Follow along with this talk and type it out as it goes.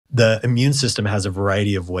The immune system has a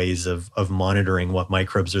variety of ways of monitoring what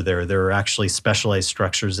microbes are there. There are actually specialized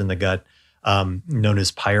structures in the gut known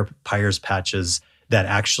as Peyer's patches that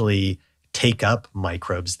actually take up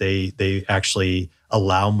microbes. They actually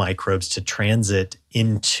allow microbes to transit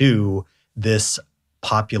into this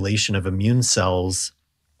population of immune cells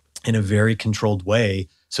in a very controlled way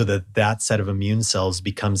so that that set of immune cells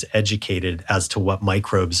becomes educated as to what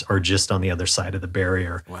microbes are just on the other side of the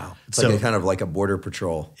barrier. Wow. It's like a kind of like a border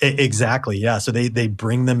patrol. Exactly. Yeah. So they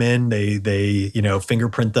bring them in, they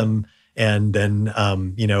fingerprint them, and then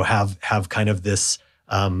have kind of this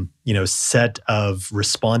set of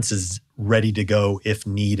responses ready to go if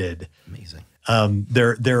needed. Amazing.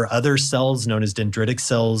 There are other cells known as dendritic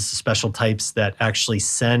cells, special types that actually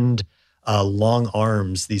send long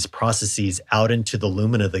arms, these processes out into the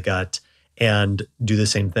lumen of the gut and do the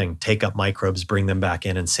same thing, take up microbes, bring them back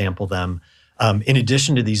in and sample them. In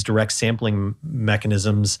addition to these direct sampling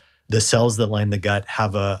mechanisms, the cells that line the gut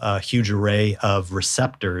have a huge array of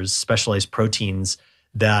receptors, specialized proteins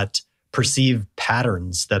that perceive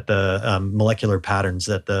patterns, that the molecular patterns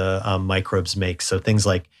that the microbes make. So things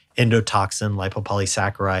like endotoxin,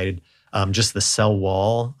 lipopolysaccharide, just the cell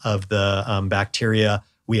wall of the bacteria.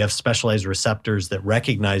 We have specialized receptors that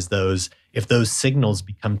recognize those. If those signals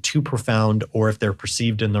become too profound or if they're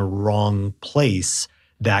perceived in the wrong place,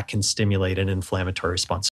 that can stimulate an inflammatory response.